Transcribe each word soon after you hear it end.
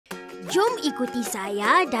Jom ikuti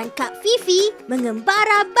saya dan Kak Fifi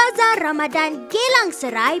mengembara Bazar Ramadan Geylang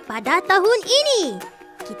Serai pada tahun ini.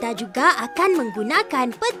 Kita juga akan menggunakan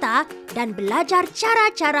peta dan belajar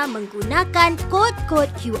cara-cara menggunakan kod-kod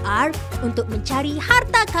QR untuk mencari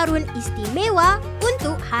harta karun istimewa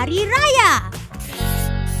untuk Hari Raya.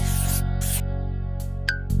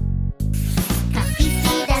 Kak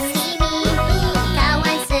Fifi dan Mimi,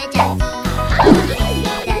 kawan sejati. Fifi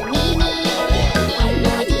dan Mimi,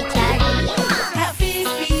 perlu dicari. Kak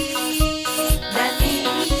Fifi dan Mimi,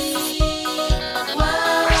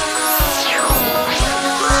 wow.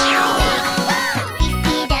 Kak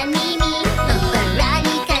Fifi dan Mimi,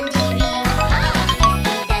 memberanikan diri.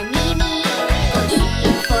 Fifi dan Mimi, kongsi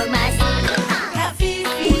informasi. Kak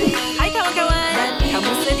Fifi. Hai kawan-kawan,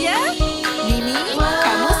 kamu sedia? Mimi,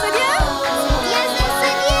 kamu sedia? Biasa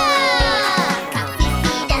sedia. Kak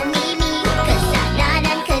Fifi dan Mimi, ke sana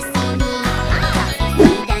dan ke sini. Kak Fifi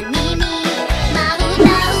dan Mimi, mahu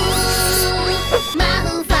tahu,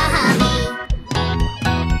 mahu fahami.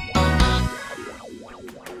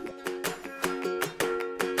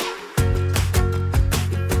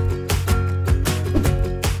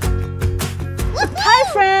 Hi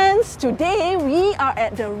friends, today we are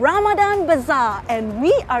at the Ramadan Bazaar and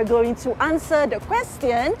we are going to answer the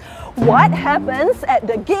question, what happens at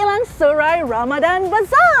the Geylang Serai Ramadan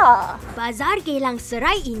Bazaar? Bazar Geylang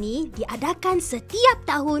Serai ini diadakan setiap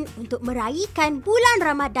tahun untuk meraihkan bulan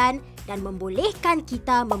Ramadan dan membolehkan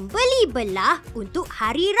kita membeli belah untuk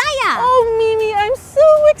Hari Raya. Oh Mimi, I'm so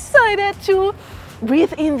excited to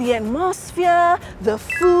breathe in the atmosphere, the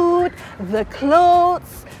food, the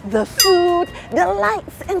clothes, the food, the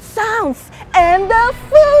lights and sounds, and the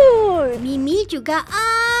food. Mimi juga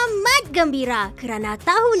amat gembira kerana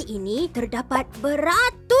tahun ini terdapat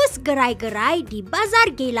beratus gerai-gerai di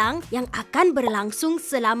Bazar Geylang yang akan berlangsung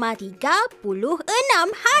selama 36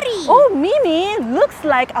 hari. Oh Mimi, looks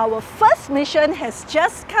like our first mission has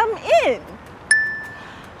just come in.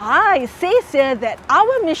 It says here that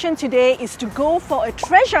our mission today is to go for a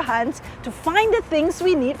treasure hunt to find the things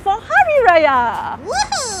we need for Hari Raya.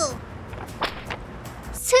 Woohoo!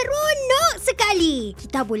 Seronok sekali!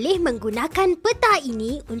 Kita boleh menggunakan peta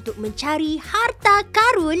ini untuk mencari harta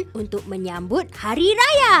karun untuk menyambut Hari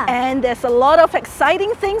Raya. And there's a lot of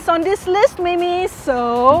exciting things on this list, Mimi.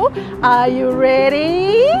 So, are you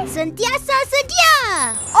ready? Sentiasa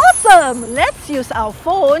sedia! Awesome! Let's use our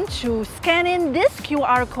phone to scan in this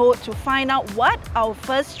QR code to find out what our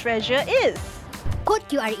first treasure is. Kod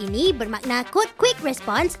QR ini bermakna kod quick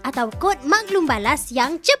response atau kod maklum balas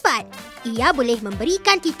yang cepat. Ia boleh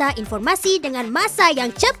memberikan kita informasi dengan masa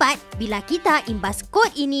yang cepat bila kita imbas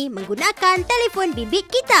kod ini menggunakan telefon bimbit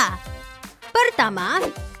kita. Pertama,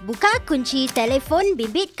 buka kunci telefon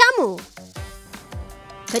bimbit kamu.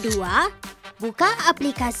 Kedua, buka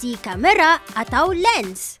aplikasi kamera atau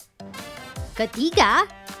lens. Ketiga,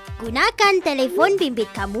 gunakan telefon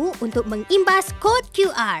bimbit kamu untuk mengimbas kod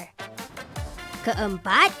QR.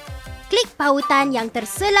 Keempat, klik pautan yang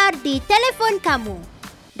terselar di telefon kamu.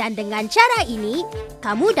 Dan dengan cara ini,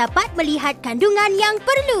 kamu dapat melihat kandungan yang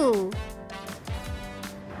perlu.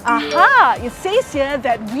 Aha! It says here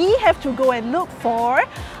that we have to go and look for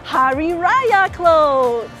Hari Raya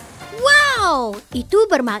clothes. Wow! Itu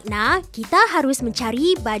bermakna kita harus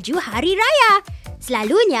mencari baju Hari Raya.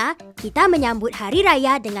 Selalunya, kita menyambut Hari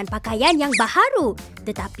Raya dengan pakaian yang baharu.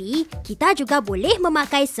 Tetapi, kita juga boleh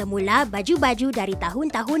memakai semula baju-baju dari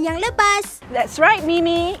tahun-tahun yang lepas. That's right,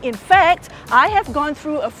 Mimi. In fact, I have gone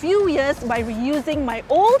through a few years by reusing my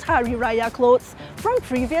old Hari Raya clothes from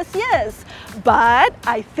previous years. But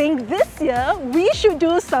I think this year we should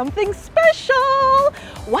do something special.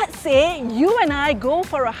 What say you and I go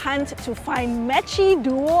for a hunt to find matchy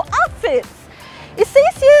duo outfits? It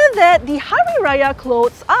says here that the Hari Raya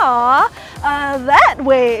clothes are that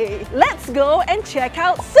way. Let's go and check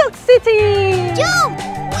out Silk City. Jom!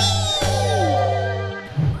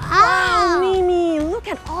 Wow, Mimi,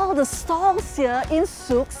 look at all the stalls here in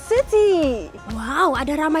Silk City. Wow,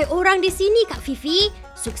 ada ramai orang di sini, Kak Fifi.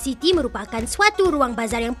 Silk City merupakan suatu ruang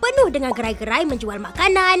bazar yang penuh dengan gerai-gerai menjual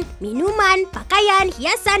makanan, minuman, pakaian,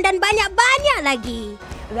 hiasan dan banyak-banyak lagi.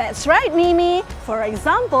 That's right, Mimi. For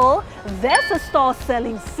example, there's a stall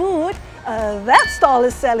selling food, that stall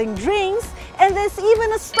is selling drinks, and there's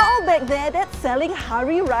even a stall back there that's selling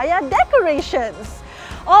Hari Raya decorations.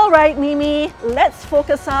 All right, Mimi, let's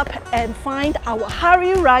focus up and find our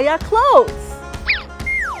Hari Raya clothes.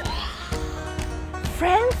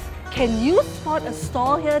 Friends, can you spot a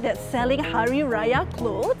stall here that's selling Hari Raya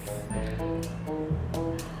clothes?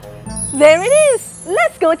 There it is!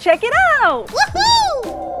 Let's go check it out!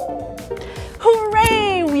 Woohoo!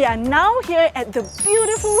 Hooray! We We are now here at the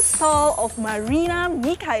beautiful stall of Marina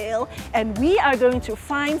Mikhail and we are going to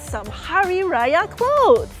find some Hari Raya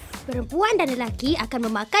clothes. Perempuan dan lelaki akan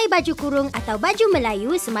memakai baju kurung atau baju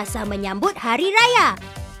Melayu semasa menyambut Hari Raya.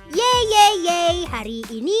 Yeay, yeay, yeay! Hari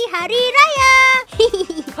ini Hari Raya!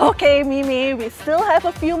 Okay, Mimi, we still have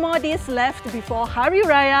a few more days left before Hari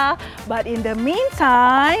Raya. But in the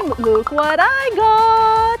meantime, look what I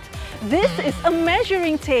got! This is a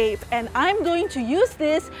measuring tape and I'm going to use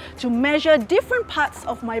this to measure different parts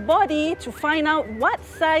of my body to find out what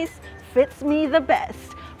size fits me the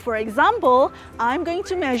best. For example, I'm going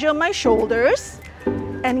to measure my shoulders.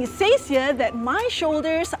 And it says here that my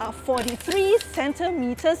shoulders are 43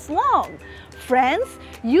 centimeters long. Friends,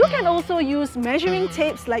 you can also use measuring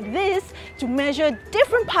tapes like this to measure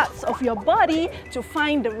different parts of your body to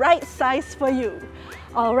find the right size for you.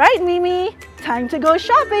 Alright, Mimi, time to go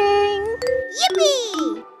shopping!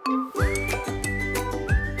 Yippee!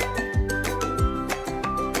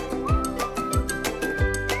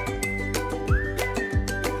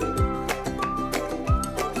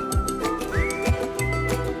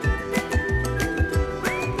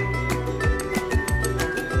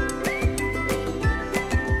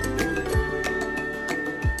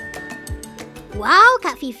 Wow,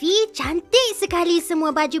 Kak Fifi, cantik sekali semua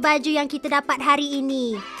baju-baju yang kita dapat hari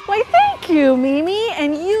ini. Why, thank you, Mimi.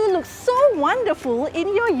 And you look so wonderful in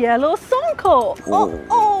your yellow songko.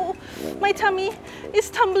 Oh, my tummy is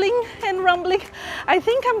tumbling and rumbling. I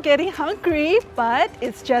think I'm getting hungry, but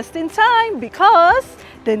it's just in time because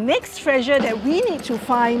the next treasure that we need to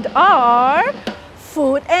find are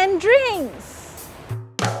food and drinks.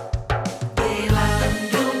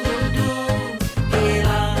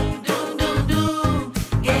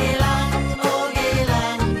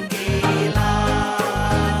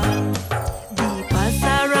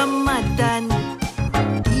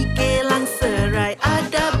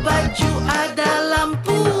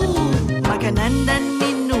 Makanan dan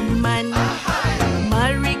minuman,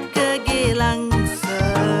 mari ke Geylang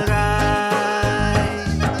Serai.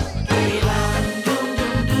 Geylang dung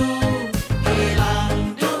dung dung,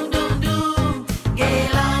 Geylang dung dung dung,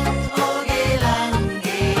 Geylang oh Geylang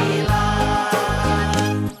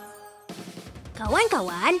Geylang.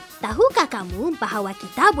 Kawan-kawan, tahukah kamu bahawa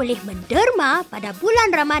kita boleh menderma pada bulan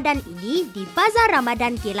Ramadan ini di Bazar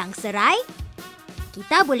Ramadan Geylang Serai?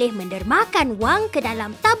 Kita boleh mendermakan wang ke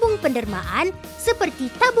dalam tabung pendermaan seperti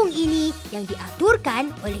tabung ini yang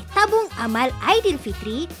diaturkan oleh Tabung Amal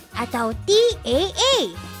Aidilfitri atau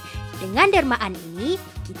TAA. Dengan dermaan ini,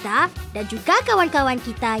 kita dan juga kawan-kawan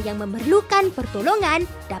kita yang memerlukan pertolongan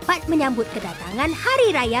dapat menyambut kedatangan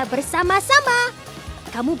Hari Raya bersama-sama.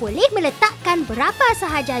 Kamu boleh meletakkan berapa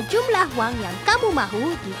sahaja jumlah wang yang kamu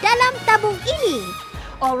mahu di dalam tabung ini.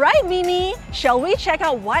 Alright, Mimi, shall we check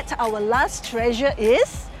out what our last treasure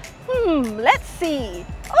is? Let's see.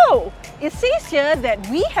 Oh, it says here that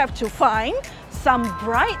we have to find some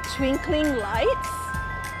bright twinkling lights.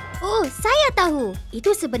 Oh, saya tahu.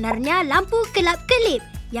 Itu sebenarnya lampu kelap-kelip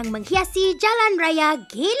yang menghiasi jalan raya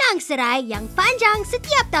Geylang Serai yang panjang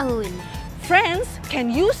setiap tahun. Friends,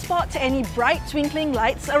 can you spot any bright twinkling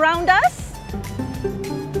lights around us?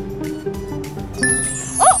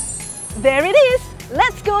 Oh, there it is.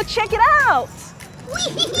 Let's go check it out!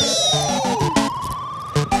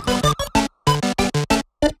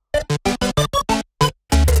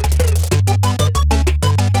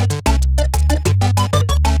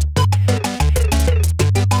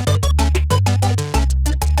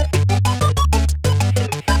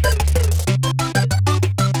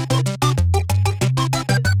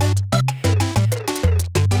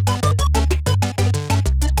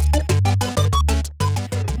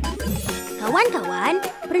 Kawan-kawan,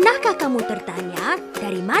 pernahkah kamu tertanya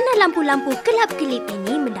dari mana lampu-lampu kelap-kelip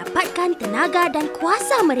ini mendapatkan tenaga dan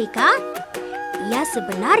kuasa mereka? Ia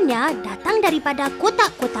sebenarnya datang daripada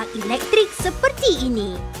kotak-kotak elektrik seperti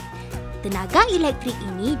ini. Tenaga elektrik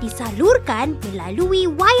ini disalurkan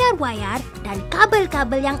melalui wayar-wayar dan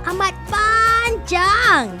kabel-kabel yang amat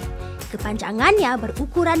panjang. Kepanjangannya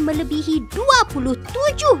berukuran melebihi 27,000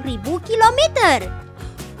 kilometer.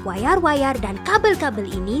 Wayar-wayar dan kabel-kabel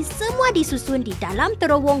ini semua disusun di dalam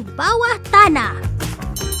terowong bawah tanah.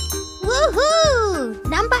 Woohoo!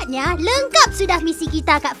 Nampaknya lengkap sudah misi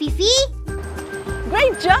kita, Kak Fifi.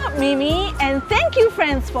 Great job, Mimi! And thank you,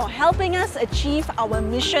 friends, for helping us achieve our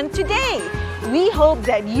mission today. We hope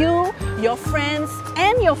that you, your friends,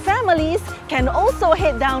 and your families can also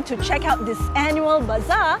head down to check out this annual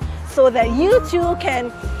bazaar so that you too can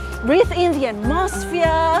breathe in the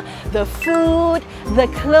atmosphere, the food, the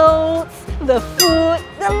clothes, the food,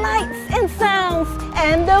 the lights and sounds,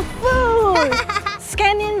 and the food.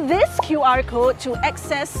 Scan in this QR code to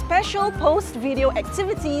access special post-video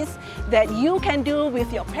activities that you can do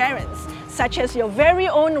with your parents, such as your very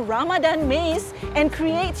own Ramadan maze and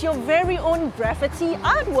create your very own graffiti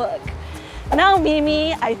artwork. Now,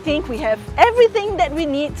 Mimi, I think we have everything that we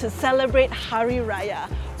need to celebrate Hari Raya.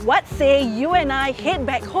 What say you and I head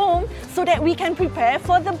back home so that we can prepare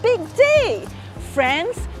for the big day?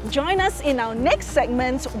 Friends, join us in our next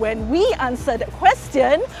segment when we answer the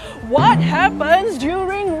question, what happens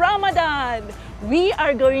during Ramadan? We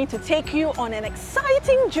are going to take you on an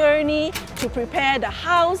exciting journey to prepare the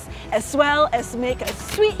house as well as make a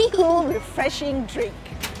sweet, cool, refreshing drink.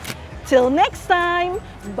 Till next time,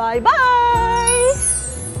 bye-bye!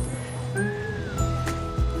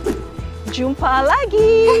 Jumpa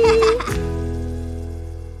lagi!